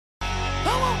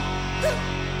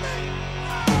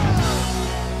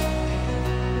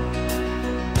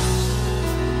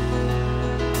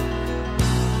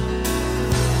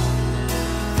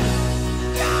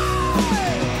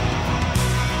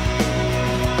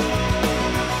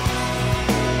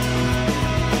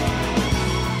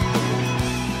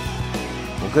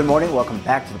Good morning. Welcome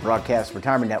back to the Broadcast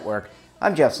Retirement Network.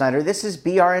 I'm Jeff Snyder. This is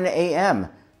BRN AM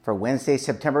for Wednesday,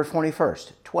 September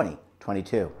 21st,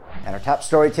 2022. And our top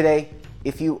story today,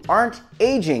 if you aren't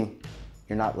aging,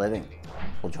 you're not living.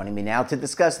 Well, joining me now to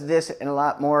discuss this and a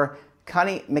lot more,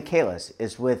 Connie Michaelis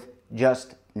is with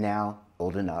Just Now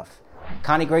Old Enough.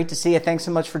 Connie, great to see you. Thanks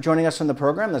so much for joining us on the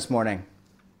program this morning.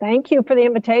 Thank you for the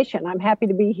invitation. I'm happy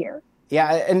to be here. Yeah,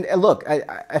 and look,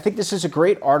 I think this is a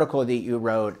great article that you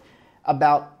wrote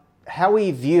about how we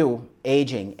view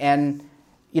aging. And,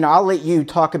 I'll let you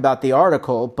talk about the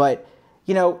article, but,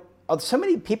 so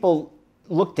many people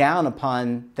look down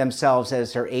upon themselves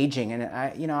as they're aging. And,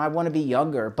 I want to be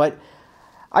younger. But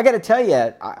I got to tell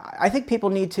you, I think people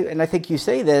need to, and I think you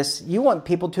say this, you want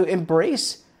people to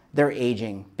embrace their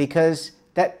aging because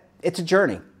it's a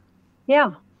journey.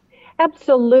 Yeah,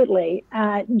 absolutely.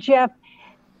 Jeff,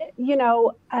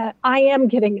 I am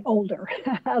getting older,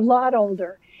 a lot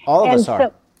older. All of us are.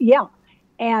 So, yeah.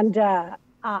 And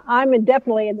I'm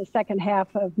definitely in the second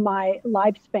half of my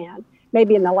lifespan,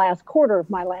 maybe in the last quarter of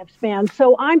my lifespan.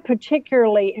 So I'm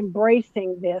particularly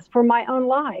embracing this for my own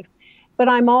life. But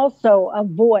I'm also a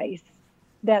voice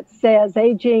that says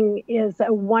aging is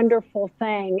a wonderful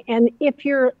thing. And if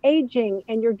you're aging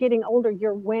and you're getting older,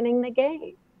 you're winning the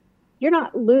game. You're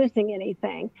not losing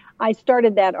anything. I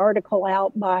started that article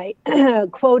out by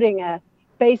quoting a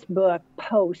Facebook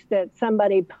post that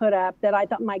somebody put up that I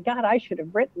thought, my God, I should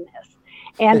have written this.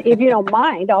 And if you don't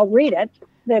mind, I'll read it.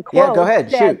 The quote Yeah, go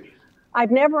ahead, said, shoot. I've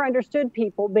never understood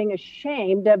people being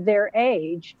ashamed of their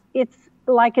age. It's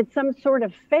like it's some sort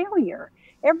of failure.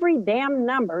 Every damn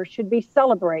number should be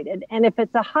celebrated. And if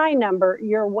it's a high number,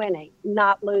 you're winning,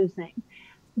 not losing.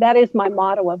 That is my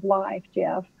motto of life,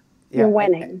 Jeff. You're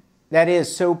winning. That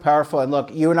is so powerful. And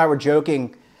look, you and I were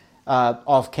joking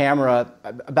off camera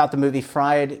about the movie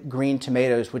Fried Green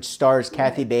Tomatoes, which stars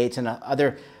Kathy Bates and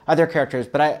other characters.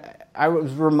 But I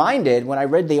was reminded when I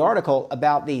read the article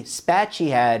about the spat she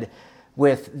had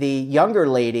with the younger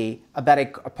lady about a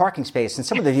parking space. And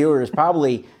some of the viewers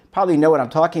probably know what I'm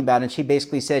talking about. And she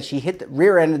basically said she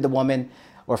rear-ended the woman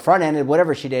or front-ended,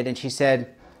 whatever she did. And she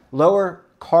said, lower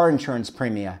car insurance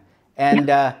premium. And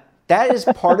that is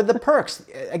part of the perks.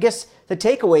 I guess the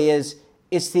takeaway is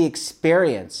it's the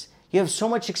experience. You have so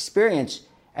much experience,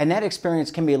 and that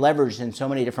experience can be leveraged in so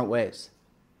many different ways.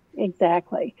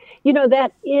 Exactly.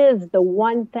 That is the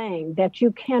one thing that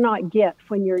you cannot get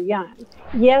when you're young.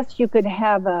 Yes, you could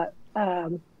have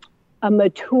a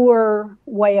mature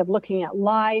way of looking at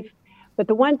life, but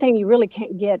the one thing you really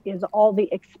can't get is all the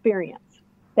experience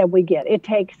that we get. It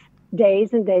takes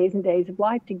days and days and days of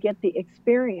life to get the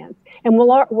experience. And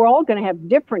we're all going to have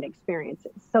different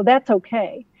experiences, so that's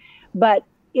okay. But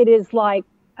it is like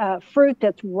fruit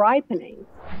that's ripening.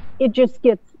 It just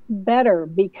gets better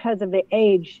because of the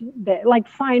age, that, like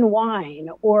fine wine,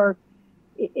 or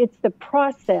it's the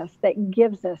process that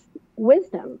gives us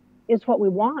wisdom is what we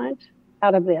want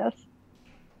out of this.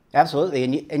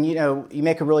 Absolutely. And you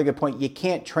make a really good point. You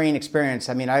can't train experience.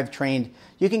 I mean, I've trained,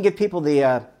 you can give people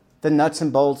the nuts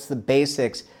and bolts, the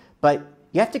basics, but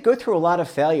you have to go through a lot of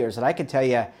failures. And I can tell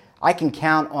you, I can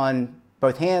count on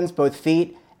both hands, both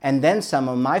feet, and then some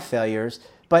of my failures.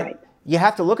 But right. You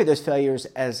have to look at those failures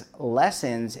as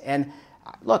lessons. And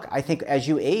look, I think as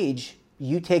you age,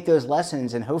 you take those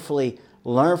lessons and hopefully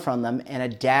learn from them and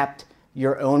adapt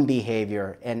your own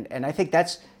behavior. And I think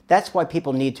that's why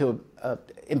people need to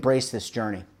embrace this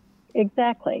journey.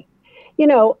 Exactly.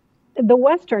 The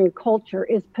Western culture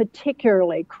is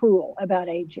particularly cruel about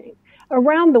aging.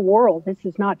 Around the world, this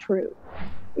is not true.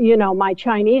 My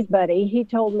Chinese buddy, he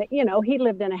told me, he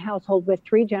lived in a household with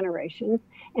 3 generations,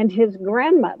 and his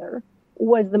grandmother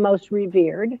was the most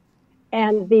revered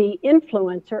and the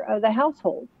influencer of the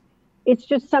household. It's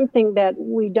just something that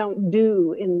we don't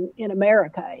do in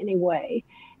America anyway.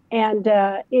 And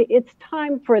it's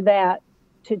time for that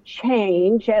to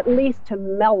change, at least to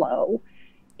mellow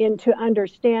into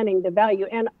understanding the value.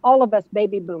 And all of us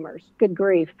baby boomers, good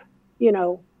grief,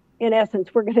 in essence,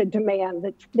 we're going to demand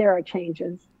that there are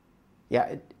changes.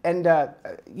 Yeah, and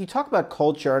you talk about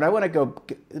culture, and I want to go,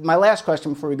 my last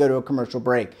question before we go to a commercial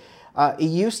break. It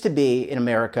used to be in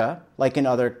America, like in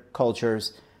other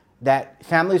cultures, that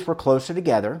families were closer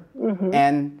together,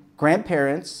 and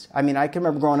grandparents, I mean, I can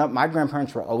remember growing up, my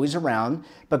grandparents were always around,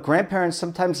 but grandparents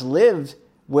sometimes lived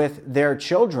with their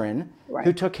children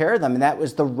who took care of them, and that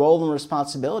was the role and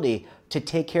responsibility to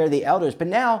take care of the elders. But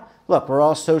now, look, we're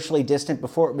all socially distant.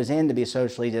 Before it was in to be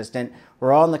socially distant.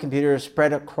 We're all on the computer,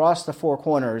 spread across the 4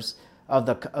 corners of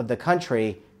the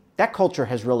country. That culture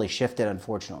has really shifted,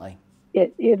 unfortunately.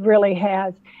 It really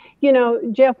has.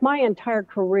 Jeff, my entire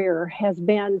career has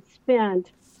been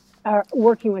spent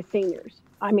working with seniors.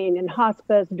 I mean, in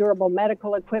hospice, durable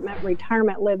medical equipment,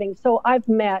 retirement living. So I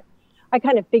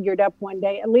kind of figured up one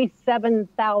day, at least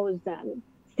 7,000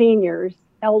 seniors,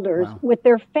 elders Wow. with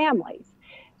their families.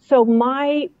 So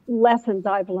my lessons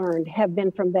I've learned have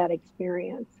been from that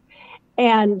experience.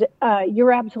 And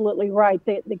you're absolutely right.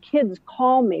 The kids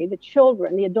call me,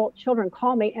 the adult children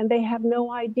call me, and they have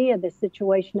no idea the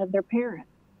situation of their parent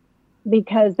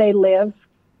because they live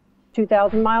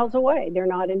 2,000 miles away. They're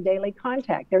not in daily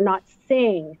contact. They're not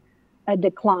seeing a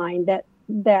decline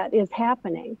that is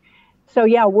happening. So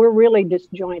yeah, we're really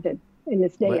disjointed in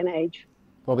this day and age.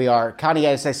 Well, we are. Connie,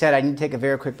 as I said, I need to take a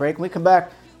very quick break. When we come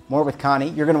back, more with Connie.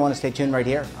 You're going to want to stay tuned right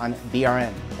here on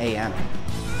BRN AM.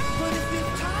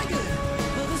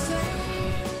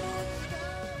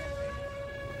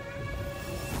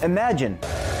 Imagine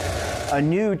a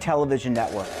new television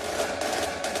network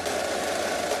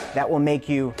that will make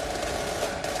you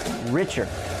richer,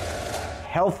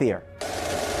 healthier,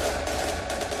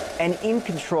 and in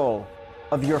control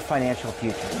of your financial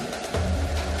future.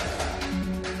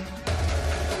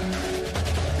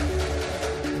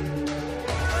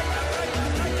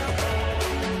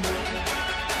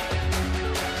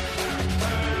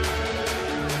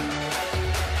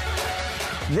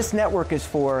 This network is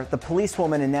for the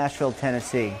policewoman in Nashville,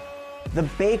 Tennessee, the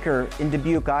baker in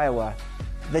Dubuque, Iowa,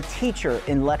 the teacher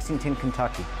in Lexington,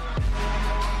 Kentucky.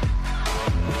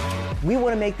 We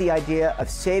want to make the idea of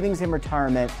savings and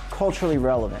retirement culturally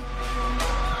relevant.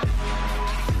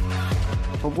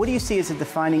 But what do you see as a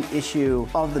defining issue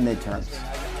of the midterms,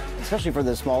 especially for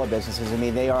the smaller businesses? I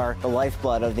mean, they are the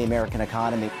lifeblood of the American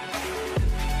economy.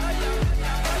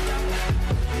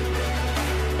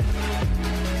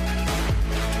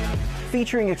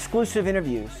 Featuring exclusive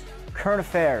interviews, current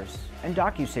affairs, and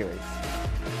docuseries.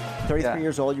 33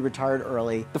 years old, you retired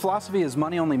early. The philosophy is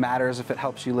money only matters if it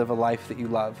helps you live a life that you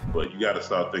love. But you got to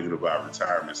start thinking about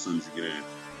retirement as soon as you get in.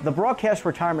 The Broadcast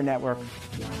Retirement Network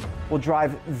will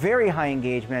drive very high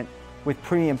engagement with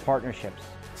premium partnerships.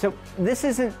 So this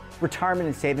isn't retirement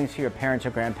and savings for your parents or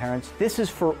grandparents. This is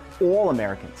for all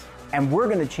Americans. And we're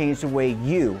going to change the way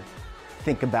you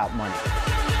think about money.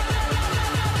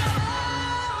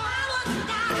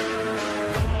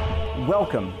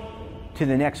 Welcome to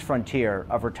the next frontier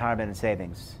of retirement and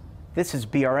savings. This is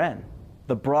BRN,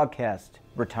 the Broadcast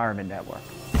Retirement Network.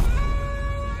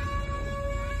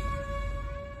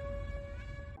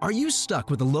 Are you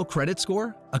stuck with a low credit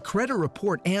score? A credit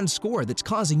report and score that's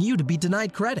causing you to be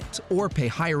denied credit or pay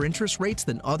higher interest rates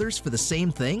than others for the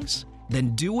same things?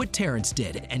 Then do what Terrence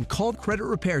did and call Credit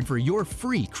Repaired for your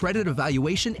free credit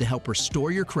evaluation to help restore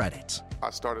your credit.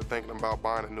 I started thinking about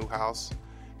buying a new house,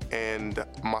 and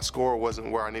my score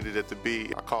wasn't where I needed it to be.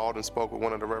 I called and spoke with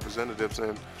one of the representatives,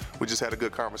 and we just had a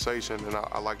good conversation, and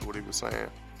I liked what he was saying.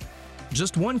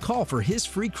 Just one call for his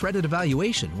free credit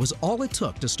evaluation was all it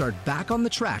took to start back on the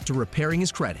track to repairing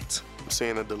his credit. I'm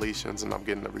seeing the deletions, and I'm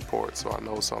getting the report, so I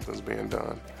know something's being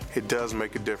done. It does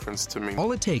make a difference to me.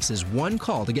 All it takes is one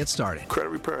call to get started. Credit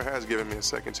Repair has given me a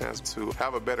second chance to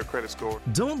have a better credit score.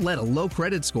 Don't let a low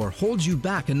credit score hold you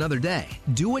back another day.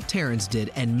 Do what Terrence did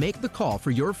and make the call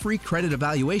for your free credit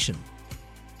evaluation.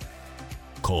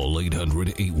 Call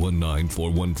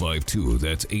 800-819-4152.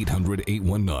 That's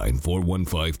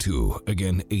 800-819-4152.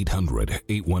 Again,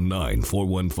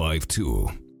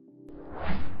 800-819-4152.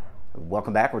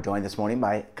 Welcome back. We're joined this morning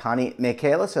by Connie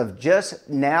Michaelis of Just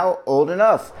Now Old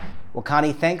Enough. Well,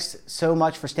 Connie, thanks so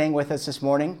much for staying with us this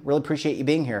morning. Really appreciate you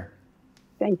being here.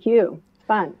 Thank you.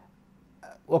 Fun.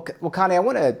 Well, Connie, I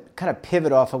want to kind of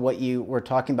pivot off of what you were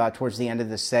talking about towards the end of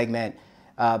this segment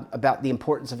about the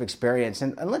importance of experience.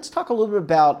 And let's talk a little bit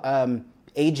about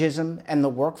ageism and the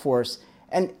workforce.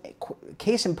 And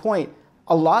case in point,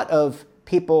 a lot of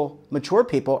people, mature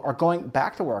people, are going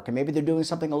back to work, and maybe they're doing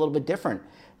something a little bit different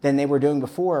than they were doing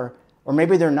before, or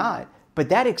maybe they're not. But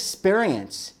that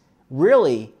experience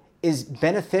really is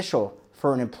beneficial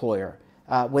for an employer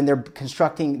when they're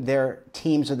constructing their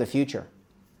teams of the future.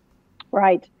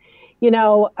 Right. You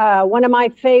know, one of my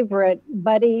favorite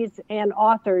buddies and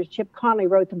authors, Chip Conley,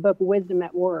 wrote the book Wisdom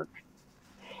at Work.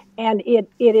 And it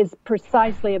is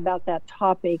precisely about that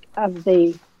topic of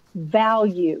the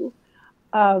value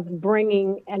of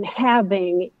bringing and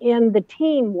having in the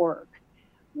teamwork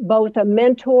both a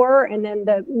mentor, and then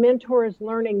the mentor is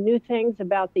learning new things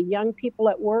about the young people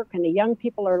at work, and the young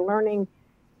people are learning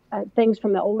things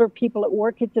from the older people at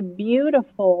work. It's a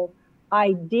beautiful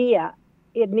idea.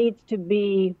 It needs to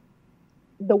be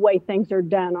the way things are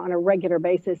done on a regular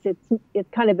basis. It's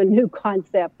kind of a new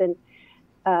concept, and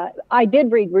I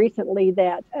did read recently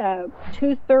that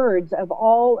 2/3 of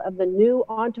all of the new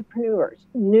entrepreneurs,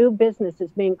 new businesses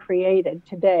being created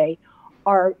today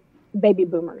are baby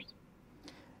boomers.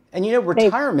 And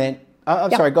retirement,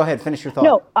 I'm Yeah. sorry, go ahead, finish your thought.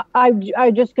 No, I'm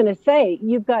just going to say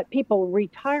you've got people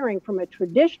retiring from a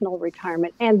traditional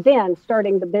retirement and then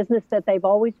starting the business that they've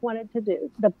always wanted to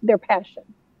do, their passion.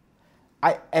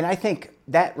 I think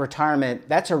that retirement,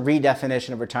 that's a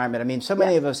redefinition of retirement. I mean, so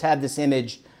many of us have this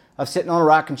image of sitting on a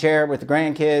rocking chair with the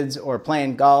grandkids or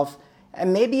playing golf,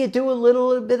 and maybe you do a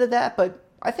little bit of that, but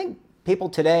I think people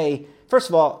today, first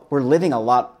of all, we're living a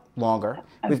lot longer.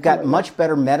 Absolutely. We've got much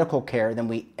better medical care than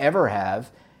we ever have,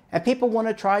 and people want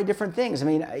to try different things. I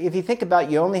mean, if you think about it,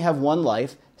 you only have one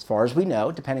life, as far as we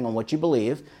know, depending on what you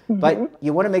believe, but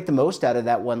you want to make the most out of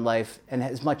that one life and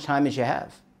as much time as you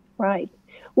have. Right.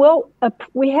 Well,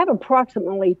 we have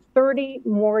approximately 30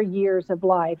 more years of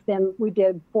life than we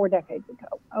did 4 decades ago,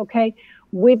 okay?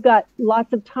 We've got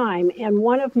lots of time, and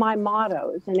one of my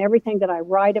mottos and everything that I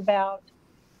write about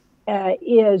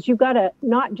is you've got to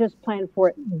not just plan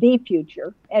for the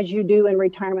future, as you do in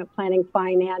retirement planning,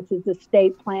 finances,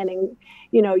 estate planning,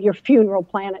 your funeral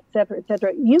plan, et cetera, et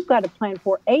cetera. You've got to plan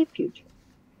for a future,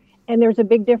 and there's a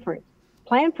big difference.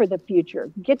 Plan for the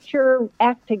future, get your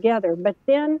act together, but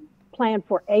then plan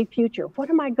for a future. What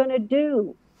am I going to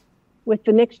do with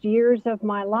the next years of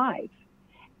my life?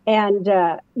 And,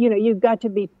 you've got to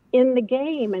be in the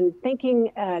game and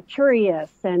thinking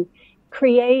curious and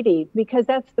creative, because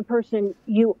that's the person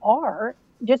you are.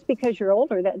 Just because you're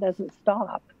older, that doesn't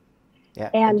stop. Yeah.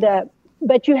 And,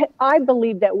 but I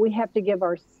believe that we have to give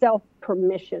ourselves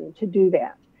permission to do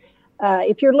that.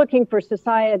 If you're looking for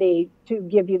society to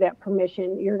give you that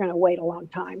permission, you're going to wait a long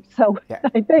time. So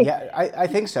I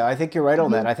think so. I think you're right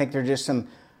on that. I think there are just some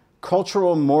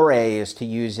cultural mores, to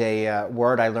use a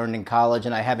word I learned in college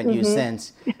and I haven't used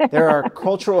since. There are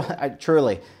cultural,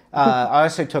 truly. I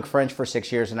also took French for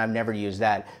 6 years and I've never used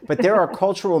that. But there are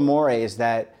cultural mores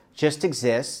that just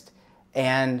exist,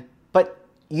 but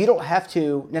you don't have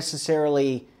to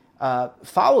necessarily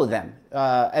follow them.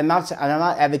 I'm not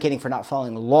advocating for not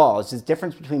following laws. There's a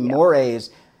difference between mores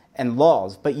and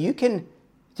laws. But you can,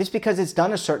 just because it's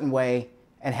done a certain way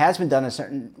and has been done a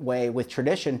certain way with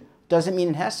tradition, doesn't mean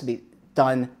it has to be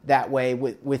done that way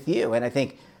with you. And I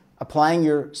think applying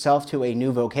yourself to a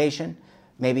new vocation,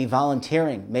 maybe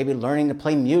volunteering, maybe learning to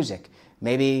play music,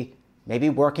 maybe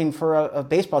working for a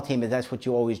baseball team if that's what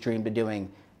you always dreamed of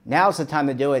doing. Now's the time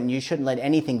to do it, and you shouldn't let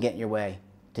anything get in your way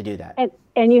to do that.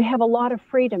 And you have a lot of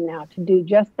freedom now to do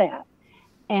just that.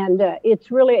 And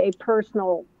it's really a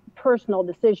personal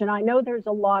decision. I know there's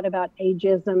a lot about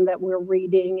ageism that we're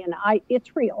reading, and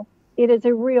it's real. It is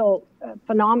a real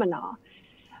phenomena.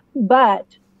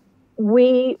 But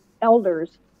we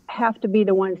elders have to be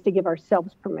the ones to give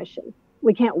ourselves permission.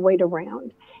 We can't wait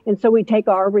around. And so we take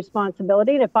our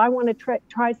responsibility. And if I want to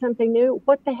try something new,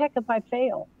 what the heck if I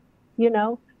fail?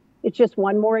 It's just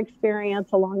one more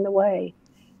experience along the way.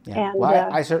 Yeah. And,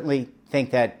 I certainly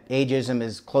think that ageism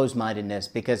is closed-mindedness,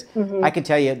 because I can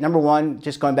tell you, number one,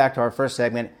 just going back to our first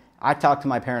segment, I talk to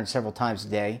my parents several times a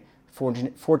day.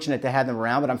 Fortunate to have them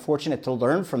around, but I'm fortunate to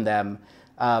learn from them.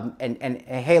 And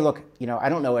hey, look, I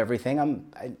don't know everything,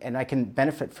 and I can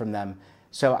benefit from them.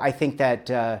 So I think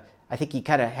that I think you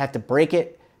kind of have to break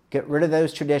it, get rid of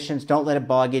those traditions, don't let it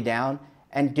bog you down,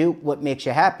 and do what makes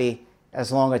you happy,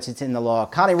 as long as it's in the law.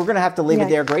 Connie, we're going to have to leave it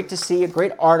there. Great to see you.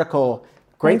 Great article.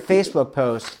 Great Facebook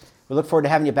post. We look forward to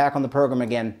having you back on the program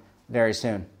again very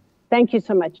soon. Thank you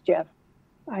so much, Jeff.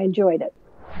 I enjoyed it.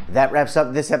 That wraps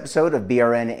up this episode of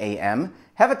BRN AM.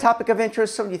 Have a topic of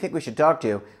interest, someone you think we should talk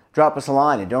to, drop us a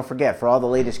line. And don't forget, for all the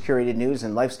latest curated news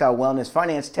in lifestyle, wellness,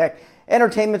 finance, tech,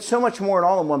 entertainment, so much more, and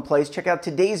all in one place, check out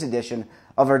today's edition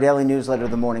of our daily newsletter,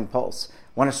 The Morning Pulse.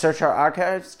 Want to search our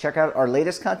archives, check out our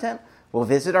latest content? We'll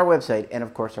visit our website and,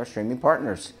 of course, our streaming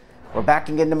partners. We're back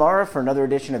again tomorrow for another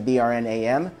edition of BRN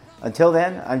AM. Until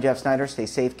then, I'm Jeff Snyder. Stay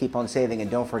safe, keep on saving, and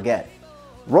don't forget,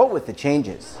 roll with the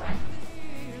changes.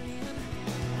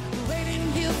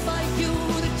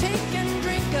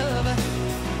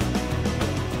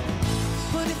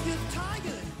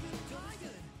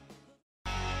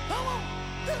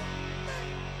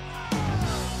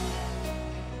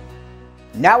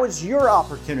 Now is your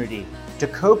opportunity to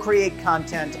co-create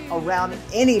content around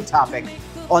any topic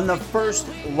on the first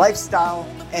lifestyle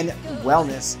and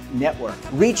wellness network.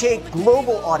 Reach a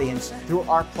global audience through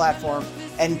our platform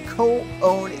and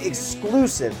co-own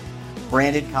exclusive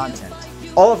branded content.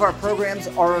 All of our programs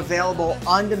are available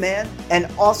on demand and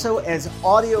also as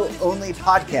audio-only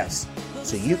podcasts,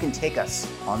 so you can take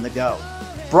us on the go.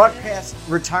 Broadcast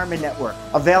Retirement Network.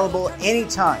 Available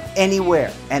anytime,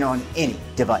 anywhere, and on any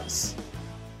device.